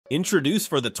Introduced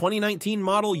for the 2019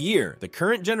 model year, the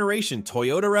current generation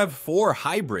Toyota RAV4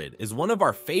 Hybrid is one of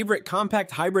our favorite compact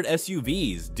hybrid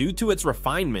SUVs due to its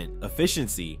refinement,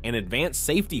 efficiency, and advanced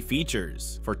safety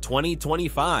features. For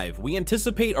 2025, we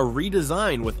anticipate a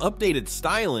redesign with updated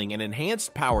styling and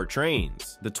enhanced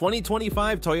powertrains. The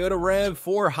 2025 Toyota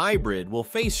RAV4 Hybrid will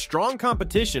face strong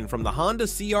competition from the Honda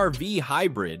CR-V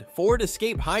Hybrid, Ford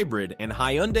Escape Hybrid, and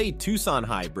Hyundai Tucson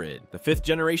Hybrid. The 5th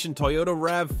generation Toyota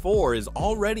RAV4 is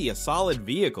already a solid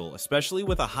vehicle, especially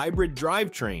with a hybrid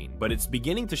drivetrain, but it's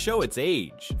beginning to show its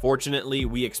age. Fortunately,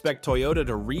 we expect Toyota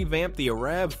to revamp the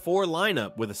RAV4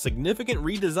 lineup with a significant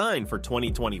redesign for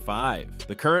 2025.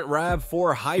 The current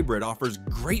RAV4 Hybrid offers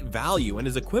great value and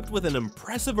is equipped with an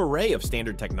impressive array of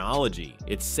standard technology.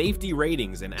 Its safety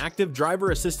ratings and active driver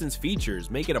assistance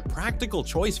features make it a practical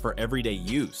choice for everyday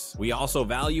use. We also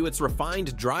value its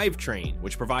refined drivetrain,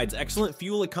 which provides excellent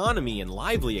fuel economy and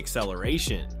lively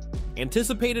acceleration.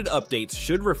 Anticipated updates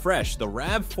should refresh the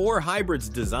RAV4 Hybrid's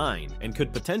design and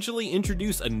could potentially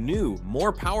introduce a new,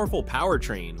 more powerful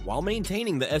powertrain while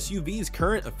maintaining the SUV's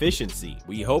current efficiency.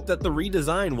 We hope that the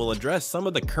redesign will address some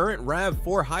of the current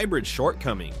RAV4 Hybrid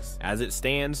shortcomings. As it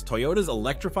stands, Toyota's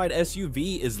electrified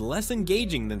SUV is less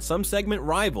engaging than some segment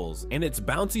rivals, and its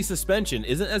bouncy suspension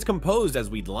isn't as composed as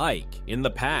we'd like. In the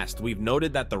past, we've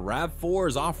noted that the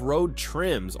RAV4's off-road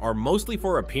trims are mostly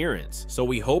for appearance, so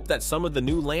we hope that some of the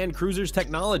new Land Cruiser's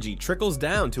technology trickles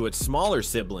down to its smaller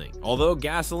sibling. Although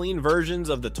gasoline versions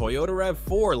of the Toyota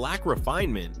RAV4 lack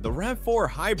refinement, the RAV4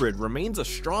 Hybrid remains a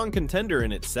strong contender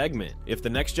in its segment. If the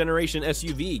next generation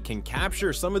SUV can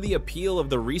capture some of the appeal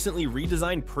of the recently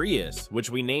redesigned Prius,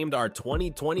 which we named our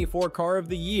 2024 car of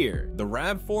the year, the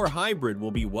RAV4 Hybrid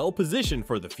will be well positioned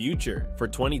for the future. For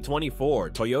 2024,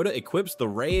 Toyota equips the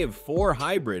RAV4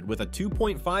 Hybrid with a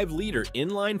 2.5-liter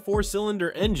inline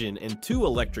 4-cylinder engine and 2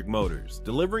 electric motors,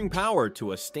 delivering power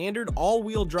to a standard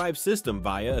all-wheel drive system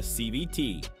via a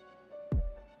CVT.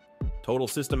 Total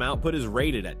system output is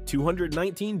rated at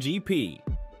 219 GP.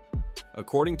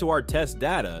 According to our test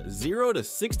data, 0 to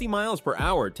 60 miles per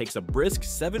hour takes a brisk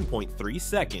 7.3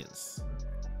 seconds.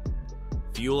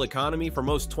 Fuel economy for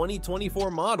most 2024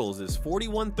 models is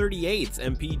 41/38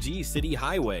 mpg city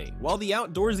highway, while the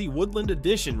outdoorsy Woodland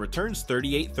Edition returns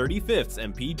 38/35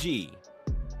 mpg.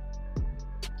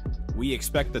 We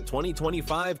expect the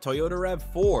 2025 Toyota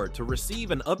RAV4 to receive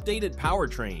an updated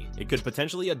powertrain. It could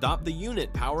potentially adopt the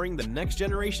unit powering the next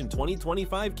generation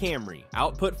 2025 Camry.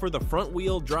 Output for the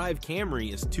front-wheel drive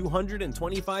Camry is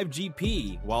 225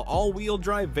 GP, while all-wheel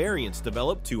drive variants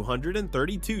develop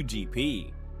 232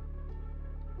 GP.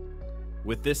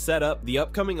 With this setup, the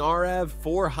upcoming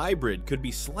RAV4 Hybrid could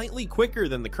be slightly quicker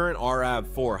than the current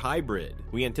RAV4 Hybrid.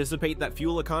 We anticipate that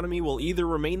fuel economy will either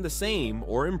remain the same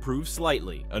or improve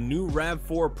slightly. A new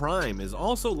RAV4 Prime is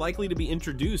also likely to be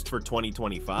introduced for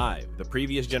 2025. The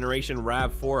previous generation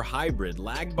RAV4 Hybrid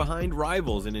lagged behind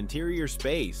rivals in interior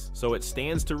space, so it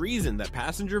stands to reason that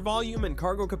passenger volume and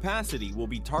cargo capacity will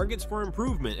be targets for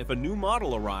improvement if a new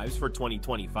model arrives for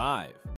 2025.